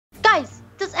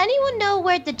does anyone know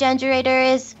where the generator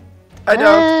is? I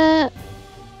don't.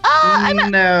 I'm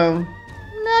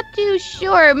not too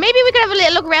sure. Maybe we could have a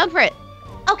little look around for it.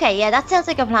 Okay, yeah, that sounds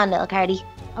like a plan, little Cardi.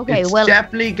 Okay, It's well.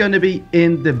 definitely going to be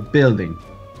in the building.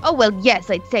 Oh, well, yes,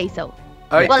 I'd say so.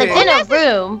 Well, it's in a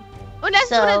room. Unless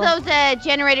it's one of those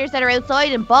generators that are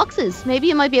outside in boxes. Maybe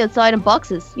it might be outside in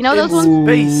boxes. You know those ones?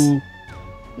 Space.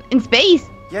 In space?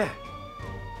 Yeah.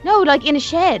 No, like in a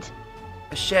shed.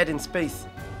 A shed in space.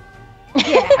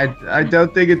 Yeah. I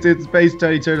don't think it's in space,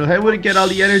 Tiny Turtle. How would it get all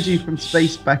the energy from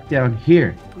space back down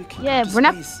here? We can Yeah, go to we're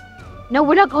not- space. No,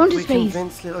 we're not going to We space.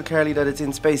 convince little Carly that it's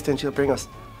in space, then she'll bring us.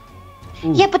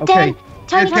 Ooh, Yeah, but okay. then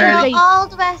Tiny Yes, Carly. Turtle, all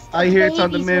the rest. I of hear it's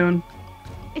on the babies moon.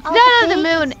 It's Oh, not the on the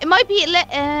babies. moon. It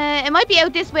might be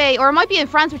out this way, or it might be in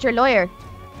France with your lawyer.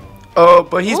 Oh,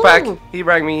 but he's back. Ooh. He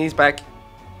rang me. He's back.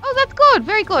 Oh, that's good.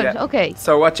 Very good. Yeah. Okay.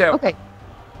 So watch out. Okay.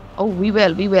 Oh, we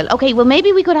will. We will. Okay. Well,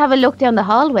 maybe we could have a look down the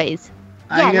hallways.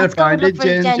 Yeah, I'm going let's to go find a look for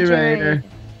the generator.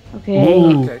 Okay.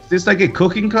 Ooh, Okay. is this like a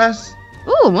cooking class?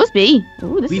 Ooh, must be.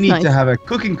 Ooh, this We is need nice. to have a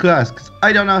cooking class because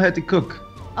I don't know how to cook.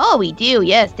 Oh, we do.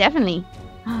 Yes, definitely.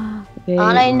 Okay.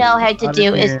 All I know how to Out do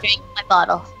of is here. drink my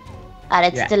bottle. And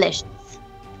it's Yeah. delicious.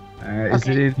 Is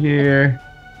it in here?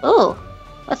 Ooh,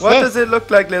 what's What this? does it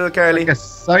look like, little Carly? Like a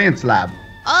science lab.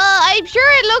 I'm sure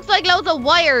it looks like loads of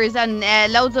wires and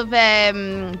loads of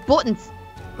buttons.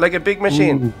 Like a big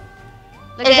machine. Ooh.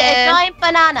 Like Is it a giant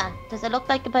banana? Does it look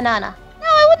like a banana? No,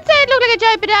 I wouldn't say it looked like a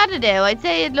giant banana though. I'd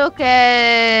say it looked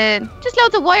just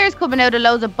loads of wires coming out of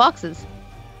loads of boxes.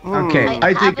 Okay, I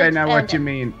I think I haven't know found what you it.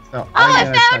 mean. So Oh, I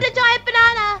I'm found gonna a giant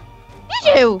banana!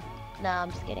 Did you? No,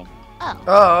 I'm just kidding. Oh.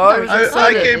 Oh, I was I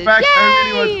excited. came back.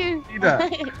 I really want Yay! to see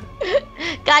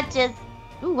that. Gotchas.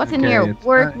 Ooh, what's in Okay, here? it's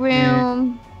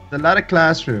Workroom. There's a lot of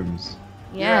classrooms.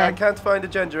 Yeah, I Yeah. can't find a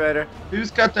generator. Who's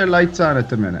got their lights on at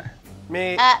the minute?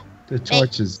 Me. The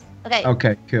torches. Okay.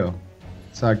 Okay, cool.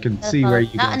 So I can see where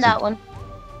you Not guys in are. that one.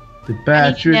 The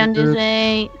Anything down this bathroom,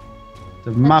 way.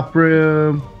 the mop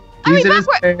room. Are we These are the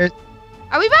back stairs.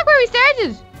 Are we back where we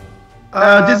started?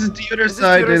 No, this is the other this is the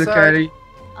side, other little side. Carly.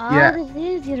 Oh, Yeah.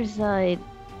 this is the other side.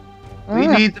 We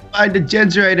need to find the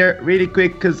generator really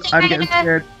quick because I'm getting Generator.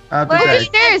 scared of the Where Oh, is there's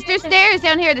dark. it? stairs. There's stairs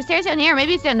down here. The stairs down here.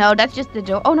 Maybe it's down. No, that's just the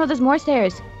door. Oh no, there's more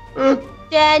stairs.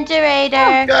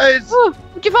 Generator. Guys, Oh,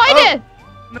 did you find Oh. it?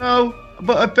 no,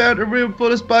 but I found a room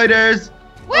full of spiders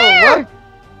Where? what?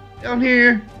 down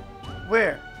here.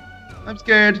 Where? I'm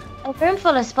scared. A room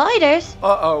full of spiders.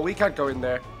 Uh-oh, we can't go in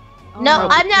there. Oh, No,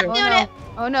 I'm not Oh, doing no. it.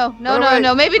 Oh no, no, Run no, away.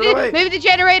 no. Maybe Run away. maybe the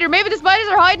generator. Maybe the spiders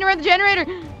are hiding around the generator.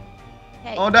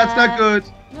 Okay, Oh, that's not good.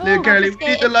 No, Little Carly, we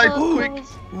need the confiscated lights toys.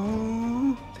 quick.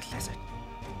 Ooh, the lizard.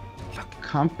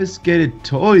 Confiscated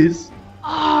toys?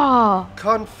 Oh,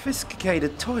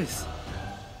 Confiscated toys.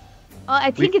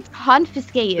 I think it's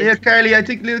confiscated. Yeah, Carly, I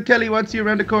think little Kelly wants you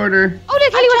around the corner. Oh,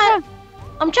 look, Kelly, what's that?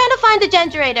 I'm trying to find the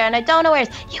generator and I don't know where it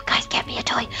is. You guys get me a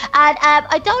toy. And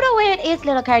I don't know where it is,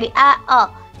 little Carly, at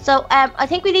all. So I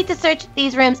think we need to search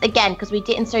these rooms again because we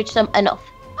didn't search them enough.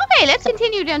 Okay, let's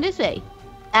continue down this way.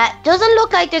 Doesn't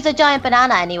look like there's a giant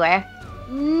banana anywhere.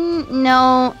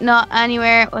 No, not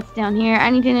anywhere. What's down here?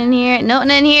 Anything in here?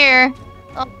 Nothing in here.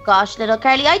 Oh gosh, little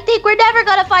Carly, I think we're never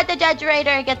gonna find the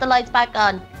generator and get the lights back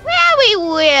on. Well, we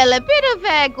will. A bit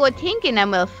of good thinking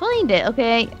and we'll find it,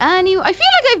 okay? I feel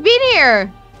like I've been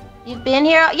here. You've been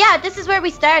here? Yeah, this is where we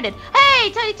started.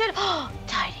 Hey, Tiny Turtle. Oh,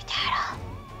 Tiny Turtle.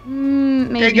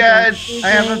 Maybe Hey guys, I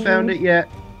haven't found it yet.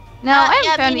 No, I haven't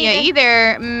yeah, found it me yet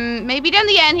either. Maybe down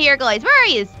the end here, guys. Where are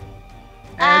you?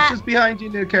 It's just behind you,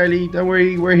 little Carly. Don't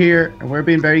worry, we're here and we're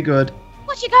being very good.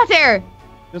 What you got there?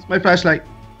 Just my flashlight.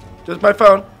 Just my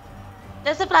phone.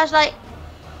 There's a flashlight.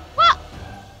 What?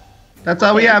 That's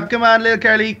all we have. Come on, little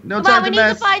Carly. No Come time on, we to need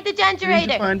mess. to find the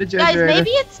generator. find the Guys, generator. maybe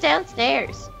it's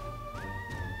downstairs.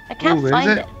 I can't Ooh, is find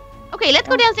it? it. Okay, let's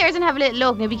go downstairs and have a little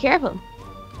look. Now be careful.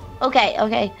 Okay.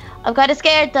 I'm kind of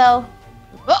scared though.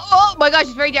 Oh my gosh,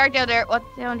 it's very dark down there. What's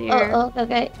down here?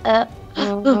 Okay.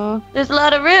 Oh. There's a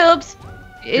lot of rooms.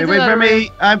 Hey, wait for me.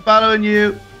 I'm following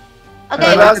you. Okay,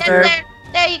 I lost her.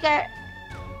 there you go.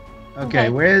 Okay, Okay.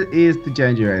 where is the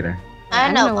generator? I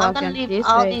I'm don't know. gonna I'm walk gonna down leave this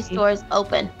all way. these doors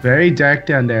open. Very dark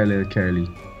down there, little Carly.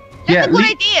 That's a good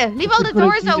leave- idea. Leave all that's the a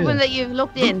good doors idea. open that you've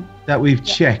looked in. that we've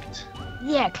checked.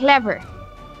 Yeah, clever.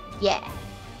 Yeah.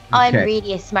 I'm Okay.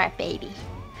 really a smart baby.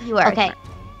 You are. Okay.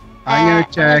 I'm gonna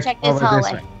gonna check, check this over this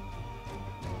hallway. way.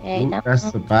 Okay, Ooh, no.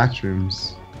 that's the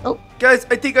bathrooms. Guys,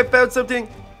 I think I found something.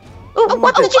 Ooh,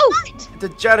 what did you find? The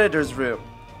janitor's room.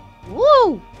 Woo!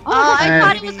 Oh, I And-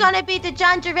 thought it was gonna be the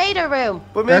generator room.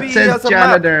 But maybe That he has says a map.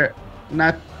 janitor,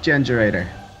 not generator.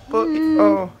 But,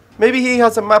 oh, maybe he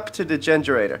has a map to the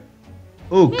generator.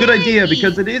 Oh, good idea,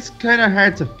 because it is kind of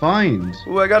hard to find.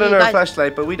 Oh, I got Hey, another guys.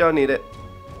 flashlight, but we don't need it.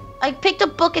 I picked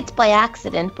up buckets by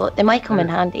accident, but they might come in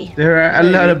handy. There are a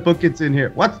Maybe. lot of buckets in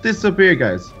here. What's this up here,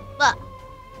 guys? What?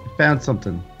 I found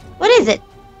something. What is it?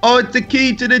 Oh, it's the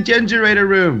key to the generator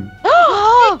room.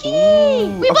 Oh,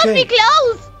 Ooh, we must be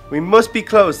close. We must be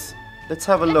close. Let's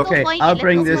have a look. Okay, find it, I'll let's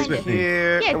bring go this find with me.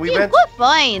 Here, Yeah, and we dude, went. good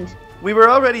find. We were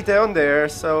already down there,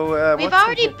 so We've what's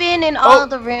already in been in Oh. all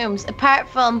the rooms, apart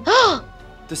from the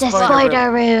the spider.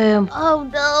 spider room. Oh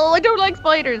no, I don't like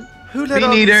spiders. Who let Me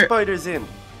all these neither. spiders in?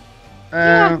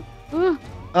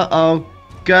 Uh-oh.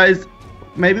 Guys,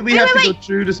 maybe we have to wait. go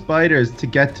through the spiders to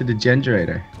get to the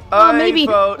generator. Oh, maybe.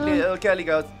 I vote little Kelly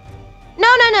goes.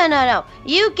 No.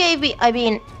 You gave me. I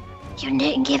mean, you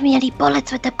didn't give me any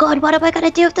bullets with the gun. What am I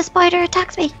gonna do if the spider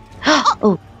attacks me?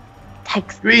 Oh,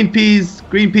 thanks. Green peas,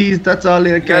 that's all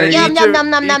little Kelly. Yum, Eat yum, your- yum,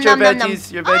 yum, eat yum, your yum, yum, yum.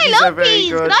 veggies. Your I veggies are love very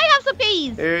peas. good. Can I have some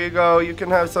peas? Here you go. You can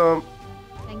have some.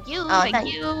 Thank you. Oh, thank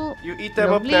thank you. You eat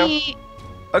them up now. Lovely.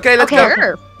 Okay, let's Okay. go.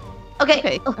 Sure. Okay.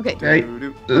 Okay. Oh, Okay. Okay,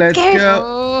 let's Okay. go.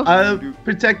 Oh, I'll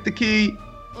protect the key.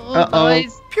 oh,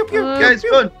 guys. Pew pew. Guys,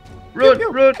 pew, run. Run, pew,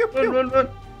 run, pew, pew. run. Hello.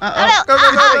 Uh-oh. Go,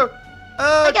 go, go, go.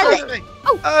 Oh, I got no. it.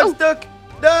 Oh, I'm oh, stuck.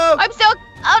 No. I'm stuck.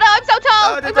 Oh no, I'm so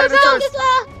tall. Oh, the I'm so tall. dinosaurs.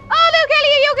 Oh no, Kelly,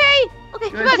 are you okay? Okay,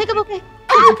 Guys. come on, take a okay.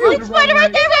 It's Spider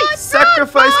right there, guys.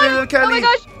 Sacrifice Run. little Kelly. Oh my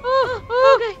gosh.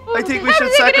 Oh, I think we How should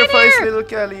did they get in sacrifice here? little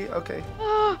Kelly. Okay.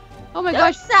 Oh my Don't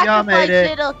gosh. sacrifice made it.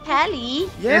 little Kelly.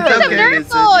 Yeah, It's Liz, okay. you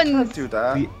Nerf can't do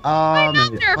that. We are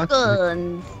Love made it. Nerf What's this?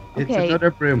 guns. It's Okay.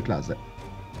 another broom closet.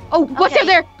 Oh, what's Okay. down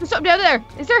there? There's something down there.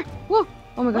 Is there? Whoa.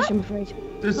 Oh my gosh, I'm afraid.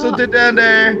 There's something down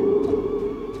there.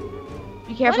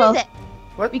 Be careful. What is it?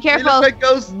 What? Be They careful. look like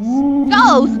ghosts.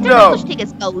 Ghosts. There's No. no such thing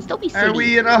as ghosts. Don't be silly. Are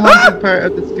we in a haunted part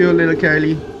of the school, little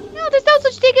Carly? No, there's no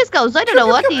such thing as ghosts. I don't know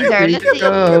what these are. Let's see.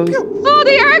 Ghosts. Oh,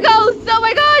 they are ghosts. Oh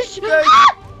my gosh. Guys.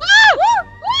 Ah!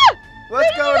 Ah!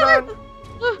 What's going on?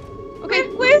 Ah! Okay.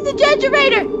 Where's the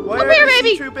generator? Why Up are here, there baby.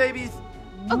 see-through babies?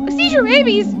 Oh, seizure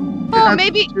babies. Oh, That's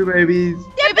maybe. two babies.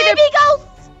 They're Maybe baby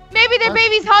ghosts. Maybe their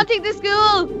baby's haunting the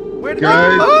school. Where did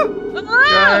Guys. Oh,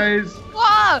 Ah! Guys,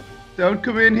 Wow. don't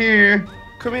come in here.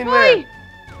 come in Why? where?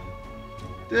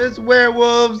 There's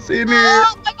werewolves in here.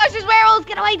 Oh my gosh, there's werewolves.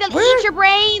 Get away. They'll Where? eat your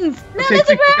brains. No, Okay,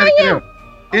 listen, quick, we where are gotta get you? out.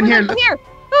 In here, Come look. here.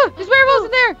 Oh, there's werewolves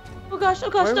in there. Oh gosh, Where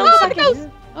don't was go the back ghost?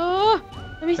 in. Oh.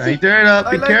 Let me see. Try turn up.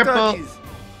 I Be like careful. doggies.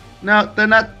 No, they're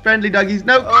not friendly doggies.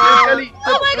 No, Oh. Kelly.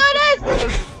 Oh my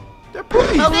goodness. They're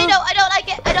puppies. Okay, no, I don't like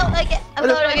it. I don't like it. I'm I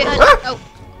going don't to like get it.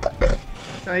 Oh.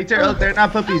 Tiny turtle, they're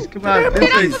not puppies. Come on, They're this way,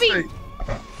 puppies. this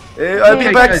way. I'll be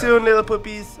Okay, back guys. soon, little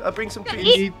puppies. I'll bring some We treats.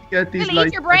 need to get these They'll lights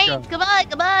eat your back brains. on. Come on,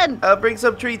 come on. I'll bring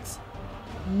some treats.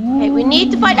 Okay, we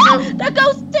need to find. Ah, that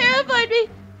ghost terrified me.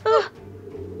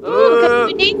 Uh,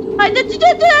 We need to find the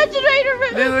generator.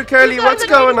 Little Carly, You guys what's are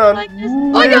going on? like this.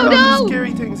 I There are don't lots of know.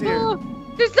 Scary things here. Oh,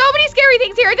 there's so many scary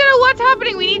things here. I don't know what's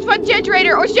happening. We need to find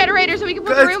generator or generator so we can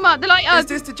put the Guys, room on, the light on. Is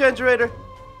this the generator?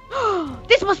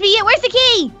 This must be it. Where's the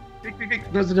key? Quick, quick,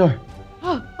 quick. Close the door.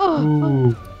 Oh.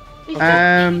 Ooh. We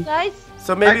Um, guys.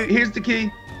 So maybe. Here's the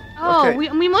key. Oh, Okay.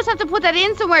 we must have to put that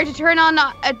in somewhere to turn on,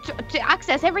 to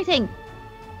access everything.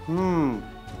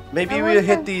 Maybe I we'll wonder-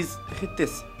 hit these. Hit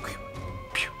this.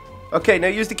 Okay, now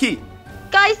use the key.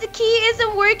 Guys, the key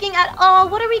isn't working at all.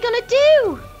 What are we gonna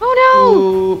do?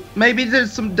 Oh Ooh, maybe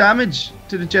there's some damage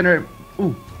to the generator.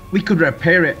 Ooh, we could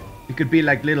repair it. We could be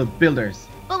like little builders.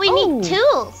 But we Oh. need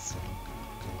tools.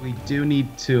 We do need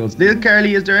tools. Little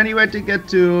Carly, is there anywhere to get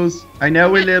tools? I know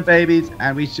we're little babies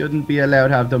and we shouldn't be allowed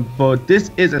to have them, but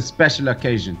this is a special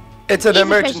occasion. It's an It's a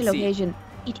special emergency. occasion.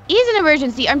 It is an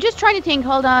emergency. I'm just trying to think.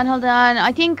 Hold on.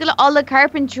 I think all the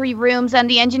carpentry rooms and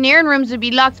the engineering rooms would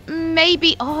be locked.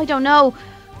 Maybe. Oh, I don't know.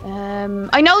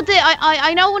 I know that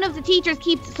I know one of the teachers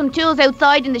keeps some tools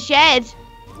outside in the shed.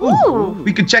 Ooh.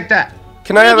 We could check that.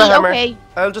 Can I have a Maybe, hammer? okay.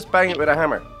 I'll just bang it with a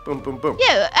hammer. Boom, boom, boom.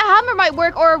 Yeah, a hammer might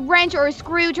work, or a wrench, or a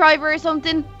screwdriver, or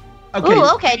something. Okay, Ooh,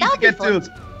 okay, we need that'll to be get fun. tools.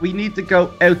 We need to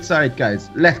go outside, guys.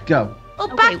 Let's go. Oh,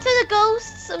 Okay. back to the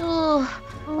ghosts. Ooh.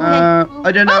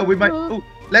 I don't know. We might. Ooh,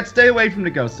 let's stay away from the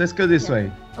ghosts. Let's go this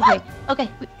way. Okay, Okay.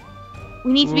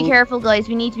 we need to be Ooh. careful, guys.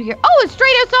 We need to be careful. Oh, it's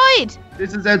straight outside.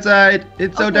 This is outside.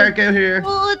 It's so Okay. dark out here.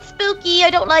 Oh, it's spooky.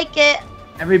 I don't like it.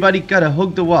 Everybody gotta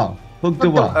hug the wall. Hug the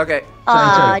wall. Okay.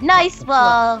 Ah, sorry. nice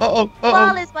wall. Uh oh.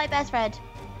 Wall is my best friend.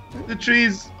 The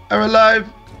trees are alive.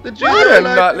 The trees They're are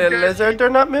alive. not, little lizard. They're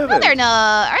not moving. No, they're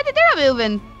not. Are they? They're not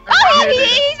moving. not Oh, moving.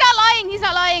 he's not lying. He's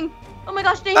not lying. Oh my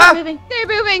gosh, they're Ah. moving. They're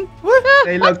moving. What? Ah,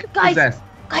 They what's- look guys? possessed.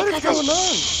 Guys, What guys, is going guys,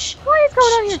 on? shh. What is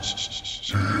going on here? Shh, shh, shh,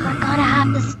 shh. We're gonna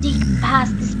have to sneak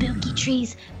past the spooky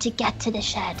trees to get to the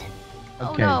shed.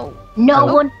 Oh Okay. no. No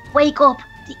Oh. one wake up.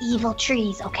 the evil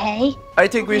trees, okay? I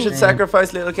think we should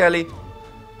sacrifice little Kelly.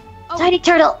 Tiny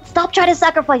Turtle, stop trying to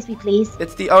sacrifice me, please.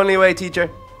 It's the only way, teacher.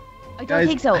 I don't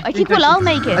think so. I think we'll all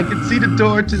make it. I can see the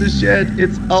door to the shed.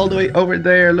 It's all the way over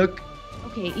there. Look.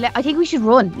 Okay, I think we should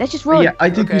run. Let's just run. Yeah, I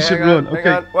think we should run. Hang Okay.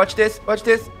 on. Watch this. Watch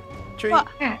this. 3, What?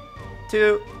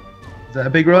 2, Is that a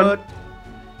big run? 1.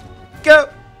 Go.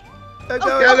 Go, go,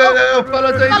 go.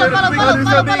 Follow Danger.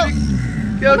 Follow.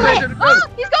 Go, Danger. Oh,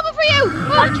 he's coming for you.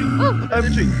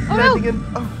 Oh, Landing in.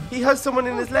 Oh, he has someone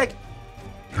in his leg.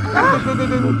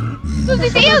 Does he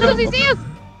see us?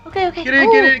 Okay. Get in.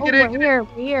 We're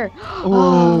here.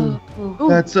 Oh,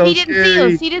 that's so He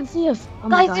didn't see us. Oh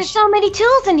my Guys, gosh. there's so many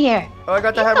tools in here. Oh, I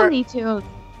got the So hammer. many tools.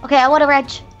 Okay, I want a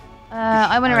wrench.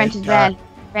 I want a wrench as well.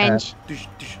 Wrench.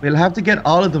 We'll have to get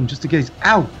all of them just in case.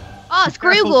 Ow! Oh,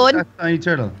 screw Careful with gun. that tiny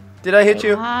turtle. Did I hit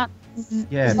you?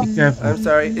 Yeah, be careful. I'm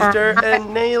sorry. Is there a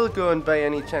nail gun by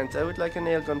any chance? I would like a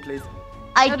nail gun, please.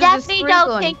 I No, there's a definitely screw don't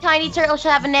gun. think Tiny Turtle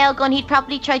should have a nail gun. He'd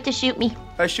probably try to shoot me.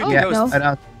 I shoot Yeah, ghosts.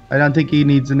 I don't think he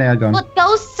needs a nail gun. But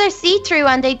ghosts are see-through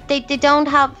and they don't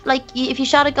have, like, if you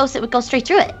shot a ghost, it would go straight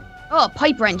through it. Oh,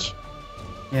 pipe wrench.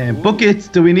 Yeah, buckets.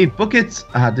 Do we need buckets?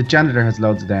 The janitor has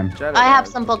loads of them. I have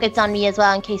some buckets on me as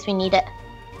well in case we need it.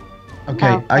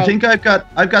 Okay, I think I've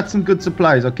got some good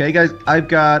supplies. Okay, guys, I've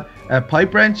got a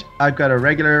pipe wrench. I've got a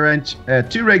regular wrench,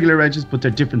 2 regular wrenches, but they're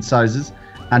different sizes,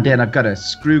 and then I've got a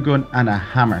screw gun and a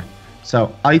hammer.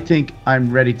 So I think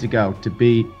I'm ready to go to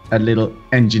be a little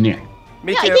engineer.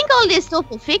 Me Yeah, too. I think all this stuff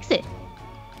will fix it.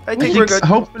 I think we're good.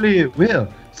 Hopefully it will.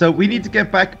 So we need to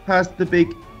get back past the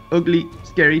big, ugly,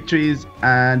 scary trees,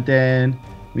 and then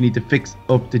we need to fix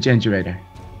up the generator.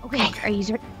 Okay, are you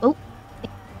ready? Oh,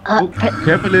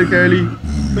 Careful, little girlie.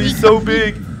 He's so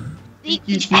big.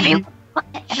 Everyone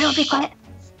be quiet.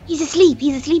 he's asleep.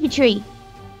 He's a sleepy tree.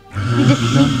 He's a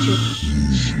sleepy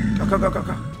tree.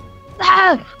 Go.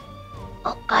 Ah!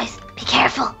 Oh, guys, be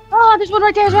careful. Oh, there's one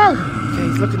right there as well. Okay,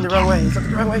 he's looking the wrong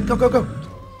way. Go.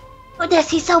 Goodness,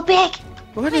 he's so big.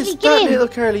 What Freddy, is get that, in. little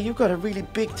Curly? You got a really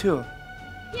big tool.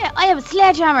 Yeah, I have a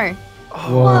sledgehammer.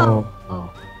 Whoa.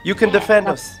 You can defend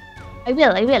us. I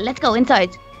will. Let's go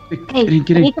inside. Hey,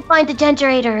 Get I in. need to find the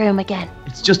generator room again.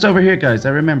 It's just over here, guys. I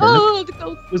remember. Look, Oh, the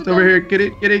ghost. just over here. Get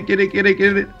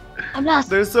it. I'm lost.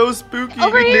 They're so spooky.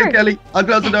 Over here. Little Kelly, I'll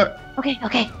close the door.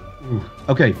 Okay.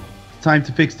 Okay, time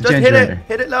to fix the Just generator.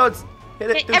 hit it loads.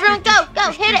 Hit it. Hey, everyone go,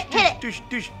 hit it.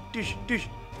 Douche.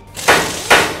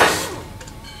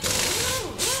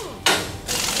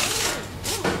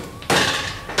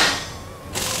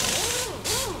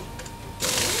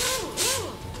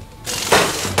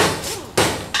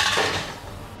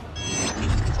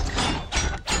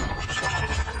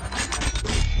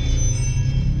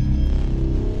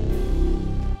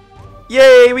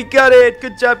 Yay, we got it.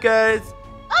 Good job, guys.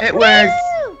 It works.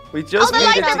 We just the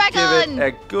needed lights are to back give on. it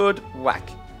a good whack.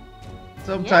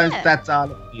 Sometimes Yeah. that's all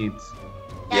it needs.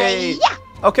 Yay. Yeah.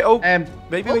 Okay,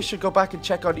 maybe Oh. we should go back and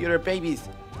check on the other babies.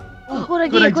 Oh,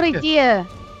 good idea.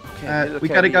 Okay, little we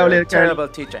Kelly, gotta go, you're a little Kelly. terrible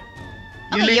teacher.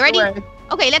 Okay, lead you ready? the way.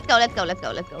 Okay, let's go. Oh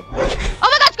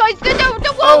my gosh, guys,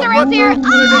 the walls Oh, are out what? here. Oh, Oh,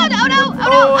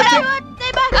 I no. think-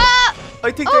 Stay back. Ah!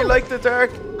 I think they like the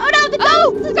dark. Oh no, the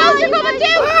ghosts are coming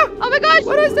too! Ah! Oh my gosh!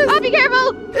 What is this? Oh, be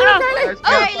careful! Curly.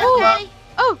 Guys,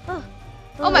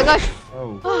 Oh my gosh!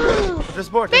 Oh.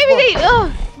 There's more.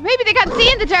 Maybe they can't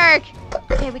see in the dark.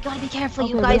 Okay, we gotta be careful,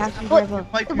 you Okay, guys. we have to be But careful.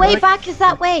 Might the be way right. back is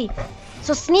that way.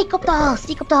 So sneak up the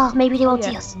hall. Maybe they won't Yeah.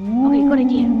 see us. Okay, good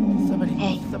idea. Somebody.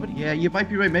 Hey. Yeah, you might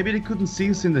be right. Maybe they couldn't see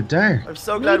us in the dark. I'm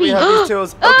so glad we Maybe. have these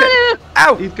tools. Okay.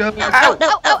 Ow! He's going. Ow!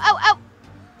 Ow!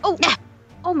 Oh!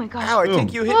 Oh my gosh! Ow! I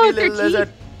think you hit Oh, me, their little lizard.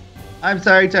 I'm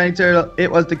sorry, Tiny Turtle.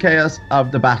 It was the chaos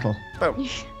of the battle. Boom.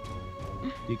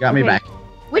 You got me Okay. back.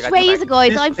 Which I got way you is back. it, guys?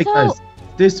 This I'm way, so. guys.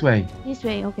 This way. This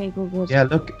way. Okay, good. Yeah,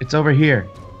 look, it's over here.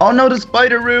 Oh no, the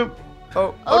spider room.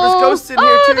 Oh, there's ghosts in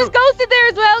here too. there's ghosts in there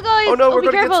as well, guys. Oh no, we're be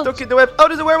gonna careful. get stuck in the web. Oh,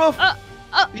 there's a werewolf.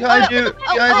 Behind you.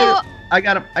 I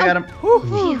got him.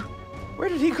 Whew. Where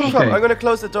did he come Okay. from? Okay. I'm gonna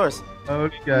close the doors.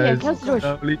 Holy guys. close the doors.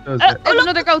 Holy does There's it.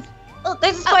 another ghost. Oh,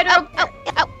 there's a spider.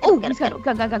 Oh, Get he's him,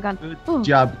 gone. Oh. Good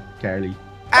job, Carly.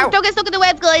 Ow! Don't get stuck in the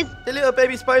webs, guys. The little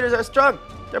baby spiders are strong.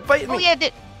 They're biting me. Oh yeah,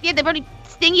 they probably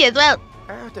sting you as well.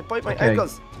 Ow, they bite my Okay.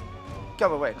 ankles.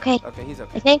 Come away. Okay. Okay, he's I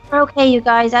okay. think we're okay, you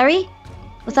guys. Ari?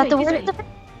 Was that the Okay, word? this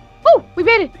Oh, we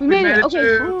made it. We made it. Okay.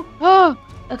 too. Oh,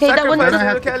 Okay, that one. Sacrifice Gonna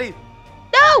have little to- Kelly.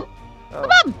 no! Oh. Come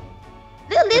on.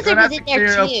 Little We're lizard gonna have was to in there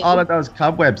clear up too. all of those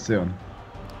cobwebs soon.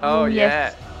 Oh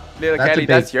Yes. yeah. Little That's a Kelly, big-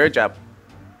 that's your job.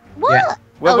 What? Yeah.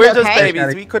 Well, Oh, we're little just Kelly.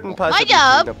 babies. We couldn't possibly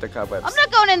job. clean up the cobwebs. I'm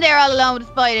not going in there all alone with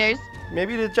the spiders.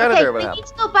 Maybe the Okay, janitor will we help. need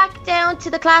to go back down to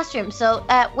the classroom. So,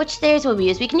 which stairs will we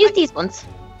use? We can use these ones.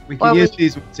 We can Or use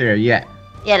these ones here, yeah.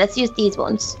 Yeah, let's use these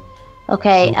ones.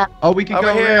 Okay. We can Over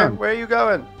go here. around. Where are you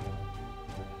going? You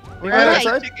We're going Okay.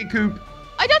 outside? chicken coop.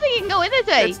 I don't think you can go in this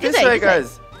way. It's this way,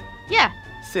 guys. Yeah.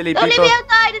 Silly Don't leave people. me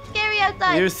outside. It's scary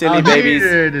outside. You silly Oh, babies.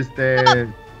 here it is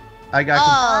there. I got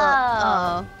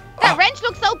Oh. That wrench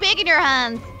looks so big in your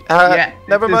hands. Yeah,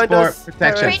 Never this is mind for us.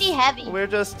 protection. Pretty heavy. We're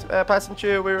just passing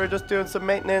through. We were just doing some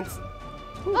maintenance.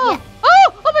 Oh.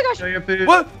 Oh my gosh. Show your food.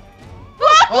 What?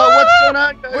 Oh, what's going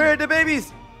on, guys? Where are the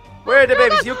babies? Where are the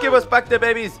babies? You give us back the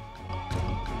babies.